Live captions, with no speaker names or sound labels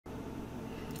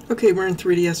Okay, we're in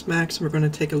 3ds Max and we're going to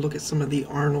take a look at some of the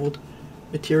Arnold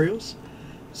materials.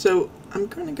 So I'm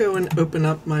going to go and open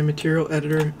up my material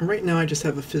editor, and right now I just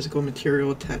have a physical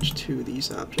material attached to these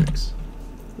objects.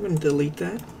 I'm going to delete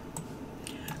that.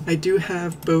 I do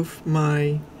have both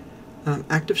my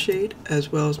active shade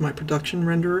as well as my production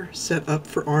renderer set up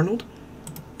for Arnold,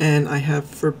 and I have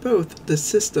for both the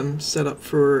system set up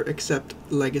for accept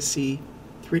legacy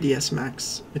 3ds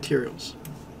Max materials.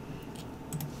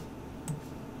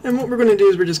 And what we're going to do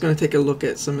is we're just going to take a look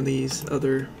at some of these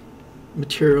other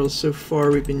materials. So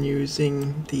far we've been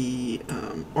using the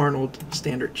Arnold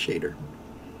standard shader.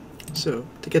 So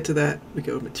to get to that, we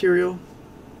go Material,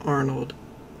 Arnold,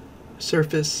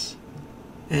 Surface,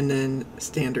 and then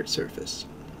Standard Surface.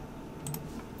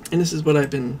 And this is what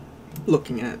I've been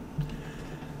looking at.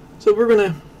 So we're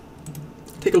going to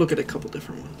take a look at a couple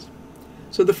different ones.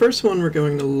 So the first one we're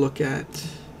going to look at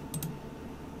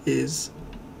is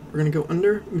we're going to go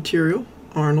under Material,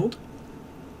 Arnold,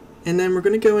 and then we're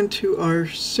going to go into our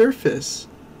surface,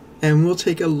 and we'll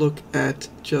take a look at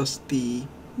just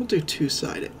we'll do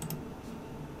two-sided.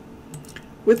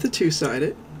 With the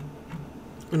two-sided,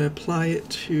 I'm going to apply it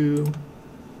to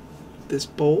this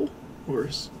bowl, or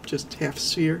just half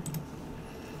sphere,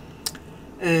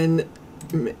 and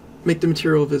make the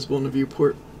material visible in the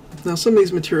viewport. Now some of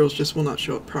these materials just will not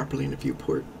show up properly in the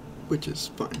viewport, which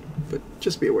is fine, but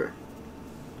just be aware.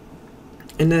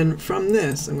 And then from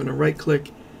this, I'm going to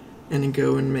right-click and then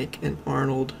go and make an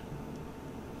Arnold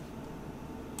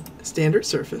standard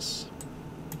surface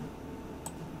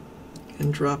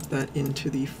and drop that into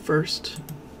the first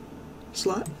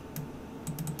slot.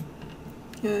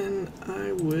 And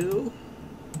I will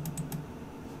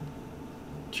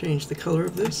change the color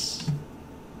of this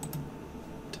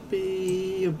to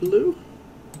be a blue.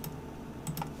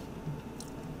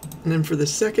 And then for the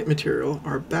second material,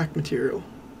 our back material,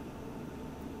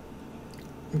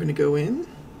 I'm going to go in,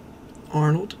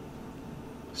 Arnold,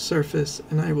 Surface,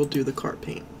 and I will do the car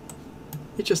paint.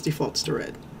 It just defaults to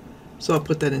red. So I'll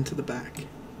put that into the back.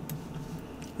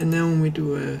 And now when we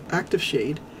do an active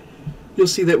shade, you'll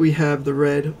see that we have the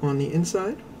red on the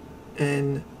inside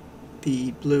and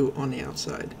the blue on the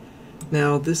outside.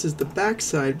 Now this is the back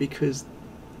side because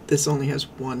this only has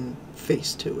one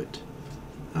face to it.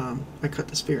 I cut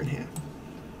the sphere in half.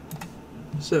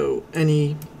 So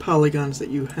any polygons that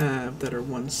you have that are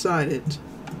one-sided,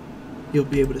 you'll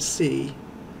be able to see.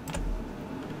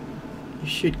 You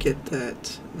should get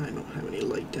that. I don't have any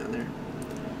light down there.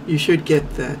 You should get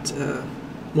that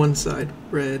one side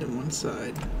red and one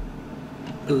side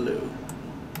blue.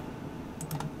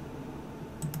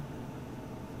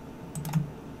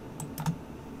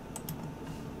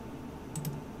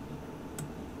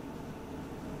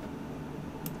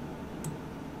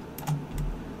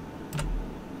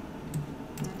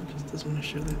 Doesn't want to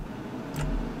show that.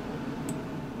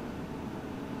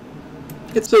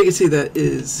 So you can see that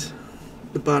is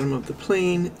the bottom of the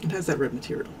plane. It has that red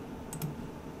material.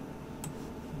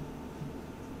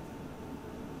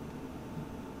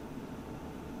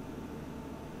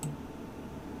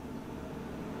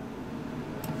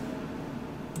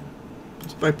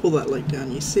 So if I pull that light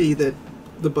down, you see that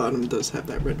the bottom does have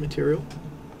that red material.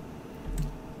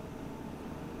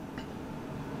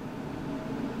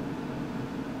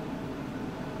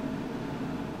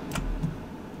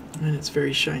 And it's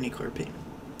very shiny car paint.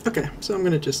 Okay, so I'm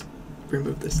going to just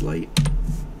remove this light.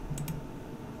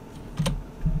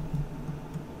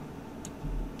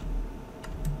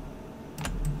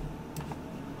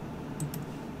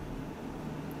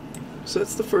 So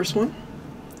that's the first one.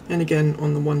 And again,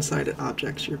 on the one-sided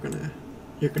objects, you're gonna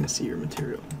see your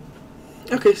material.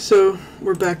 Okay, so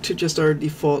we're back to just our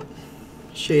default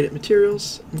shaded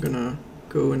materials. I'm gonna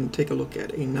go and take a look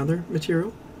at another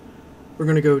material. We're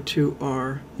going to go to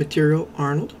our Material,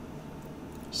 Arnold,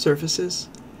 Surfaces,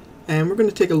 and we're going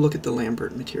to take a look at the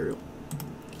Lambert material.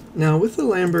 Now with the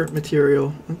Lambert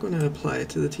material, I'm going to apply it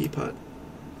to the teapot.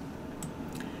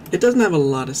 It doesn't have a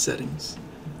lot of settings,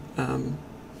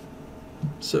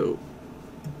 so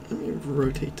let me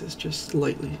rotate this just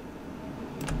slightly.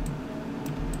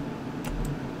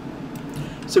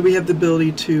 So we have the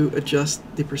ability to adjust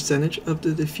the percentage of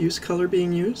the diffuse color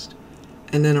being used,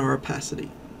 and then our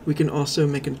opacity. We can also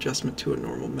make an adjustment to a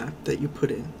normal map that you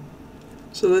put in.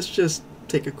 So let's just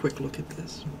take a quick look at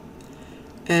this.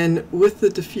 And with the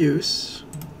diffuse,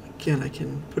 again, I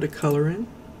can put a color in.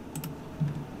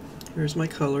 Here's my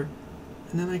color.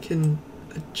 And then I can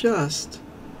adjust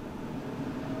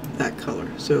that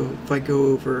color. So if I go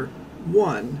over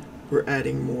 1, we're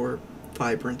adding more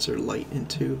vibrance or light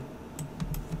into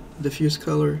the diffuse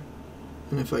color.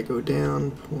 And if I go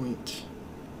down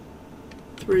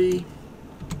 0.3,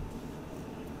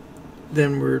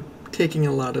 then we're taking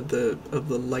a lot of the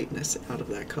lightness out of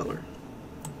that color.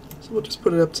 So we'll just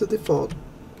put it up to default,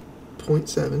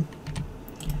 0.7.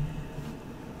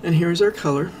 And here's our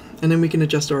color, and then we can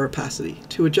adjust our opacity.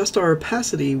 To adjust our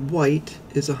opacity, white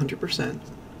is 100%.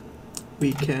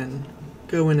 We can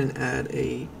go in and add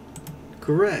a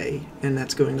gray, and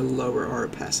that's going to lower our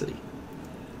opacity.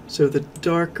 So the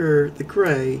darker the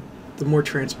gray, the more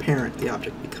transparent the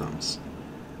object becomes.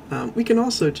 We can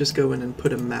also just go in and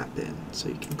put a map in. So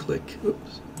you can click,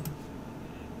 oops,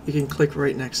 you can click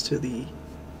right next to the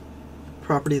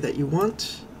property that you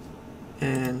want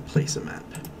and place a map.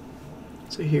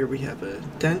 So here we have a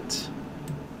dent.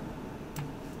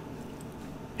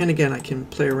 And again, I can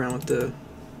play around with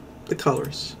the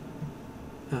colors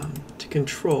to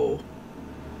control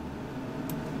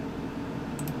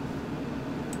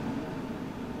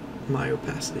my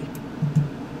opacity.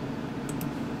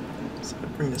 So I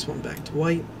bring this one back to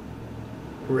white.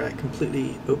 We're at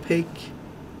completely opaque.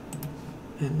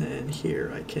 And then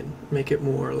here I can make it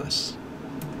more or less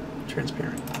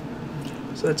transparent.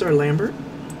 So that's our Lambert.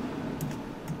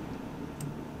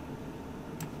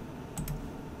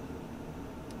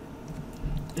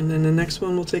 And then the next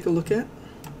one we'll take a look at.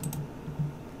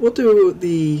 We'll do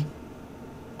the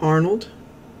Arnold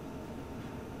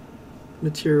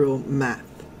material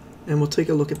math, and we'll take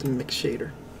a look at the mix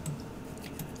shader.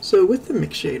 So with the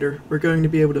mix shader, we're going to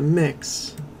be able to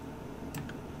mix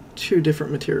two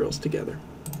different materials together.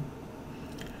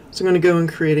 So I'm going to go and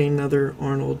create another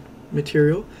Arnold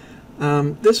material.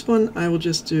 This one I will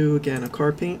just do, again, a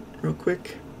car paint real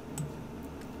quick.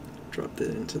 Drop that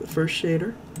into the first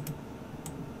shader.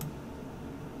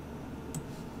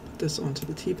 Put this onto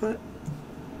the teapot.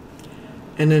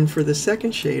 And then for the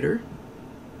second shader,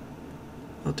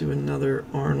 I'll do another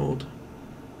Arnold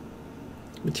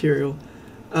material.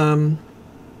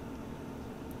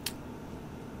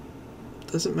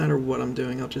 Doesn't matter what I'm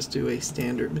doing, I'll just do a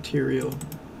standard material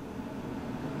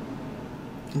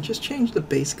and just change the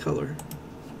base color.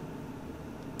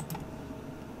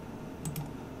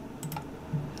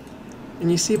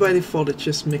 And you see by default it's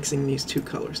just mixing these two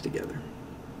colors together.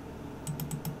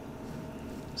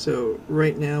 So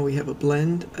right now we have a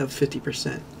blend of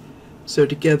 50%. So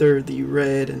together the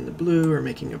red and the blue are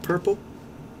making a purple,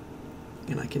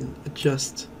 and I can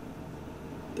adjust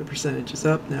the percentages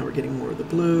up. Now we're getting more of the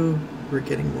blue, we're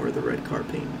getting more of the red car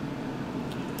paint.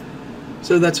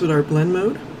 So that's with our blend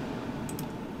mode.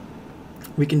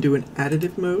 We can do an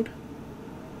additive mode,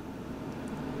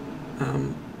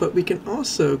 but we can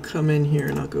also come in here,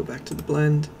 and I'll go back to the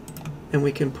blend, and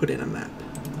we can put in a map.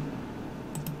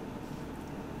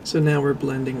 So now we're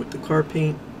blending with the car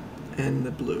paint and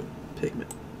the blue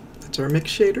pigment. That's our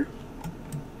mix shader.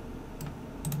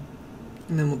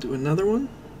 And then we'll do another one.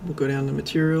 We'll go down to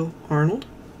material, Arnold.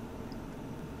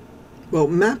 Well,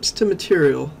 maps to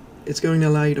material, it's going to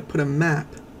allow you to put a map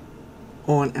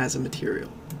on as a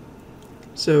material.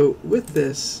 So with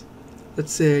this,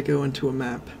 let's say I go into a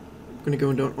map. I'm going to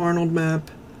go into an Arnold map.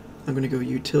 I'm going to go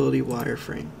utility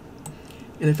wireframe.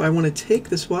 And if I want to take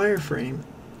this wireframe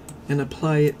and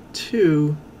apply it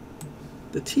to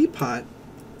the teapot,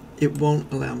 it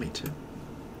won't allow me to.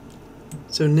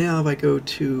 So now if I go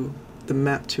to the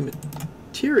map to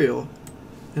material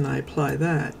and I apply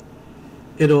that,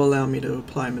 it'll allow me to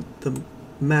apply the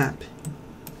map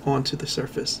onto the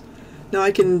surface. Now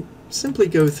I can simply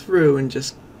go through and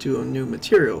just do a new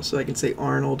material. So I can say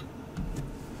Arnold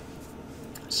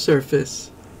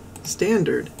surface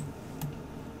standard,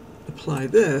 apply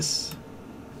this,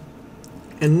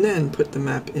 and then put the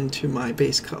map into my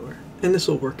base color. And this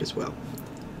will work as well.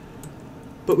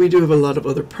 But we do have a lot of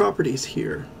other properties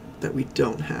here that we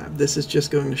don't have. This is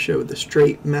just going to show the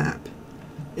straight map.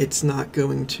 It's not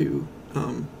going to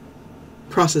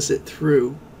process it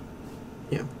through,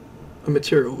 a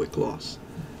material with gloss.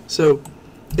 So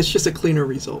it's just a cleaner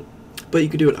result, but you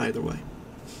could do it either way.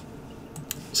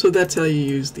 So that's how you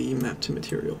use the map to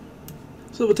material.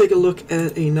 So we'll take a look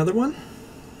at another one,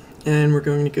 and we're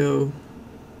going to go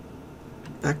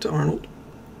back to Arnold.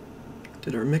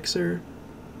 Did our mixer.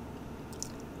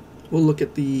 We'll look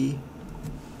at the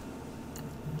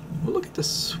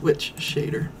switch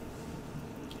shader.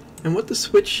 And what the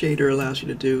switch shader allows you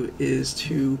to do is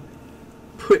to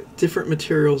put different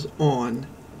materials on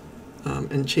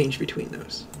and change between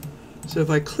those. So if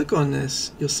I click on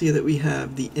this, you'll see that we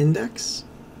have the index,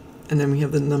 and then we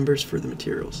have the numbers for the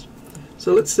materials.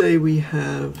 So let's say we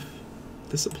have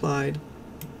this applied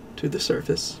to the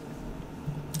surface,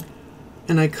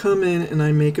 and I come in and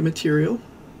I make a material,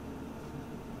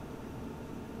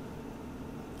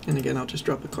 and again I'll just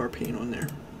drop a car paint on there.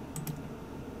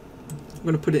 I'm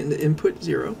going to put it into input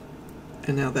 0,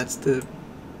 and now that's the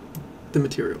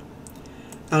material.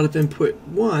 Out of input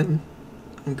 1,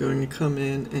 I'm going to come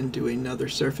in and do another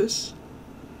surface.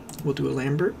 We'll do a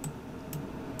Lambert,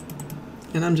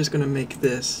 and I'm just going to make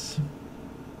this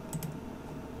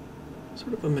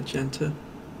sort of a magenta,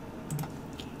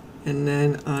 and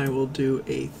then I will do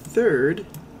a third,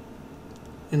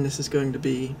 and this is going to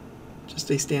be just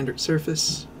a standard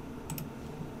surface,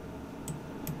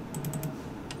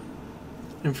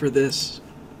 and for this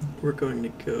we're going to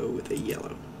go with a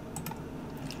yellow.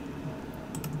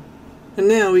 And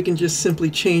now we can just simply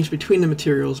change between the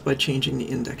materials by changing the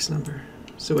index number.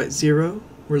 So at 0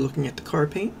 we're looking at the car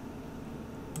paint,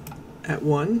 at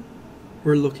 1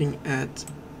 we're looking at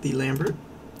the Lambert,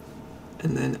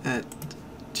 and then at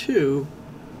 2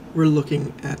 we're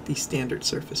looking at the standard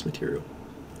surface material.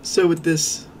 So with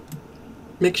this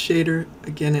mix shader,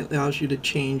 again, it allows you to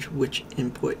change which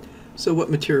input, so what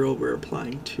material we're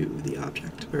applying to the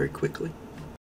object very quickly.